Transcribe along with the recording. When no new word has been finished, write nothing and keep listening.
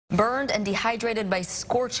Burned and dehydrated by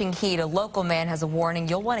scorching heat, a local man has a warning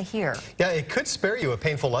you'll want to hear. Yeah, it could spare you a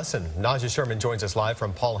painful lesson. Naja Sherman joins us live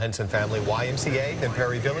from Paul Henson Family YMCA in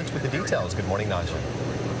Perry Village with the details. Good morning, Naja.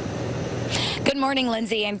 Good morning,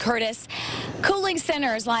 Lindsay and Curtis. Cooling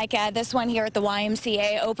centers like this one here at the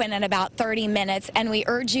YMCA open in about 30 minutes, and we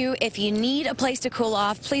urge you, if you need a place to cool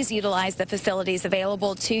off, please utilize the facilities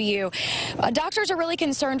available to you. Doctors are really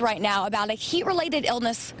concerned right now about a heat-related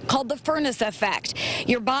illness called the furnace effect.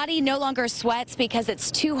 Your body no longer sweats because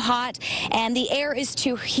it's too hot and the air is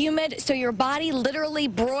too humid, so your body literally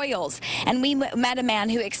broils. And we met a man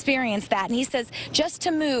who experienced that, and he says just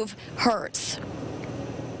to move hurts.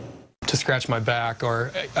 To scratch my back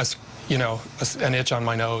or an itch on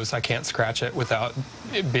my nose, I can't scratch it without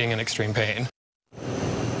it being in extreme pain.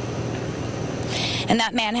 And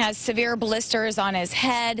that man has severe blisters on his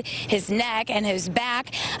head, his neck, and his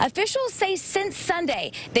back. Officials say since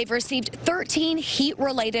Sunday, they've received 13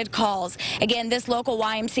 heat-related calls. Again, this local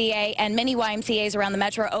YMCA and many YMCAs around the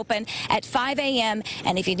metro open at 5 a.m.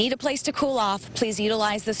 And if you need a place to cool off, please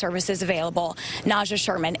utilize the services available. Naja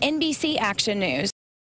Sherman, NBC Action News.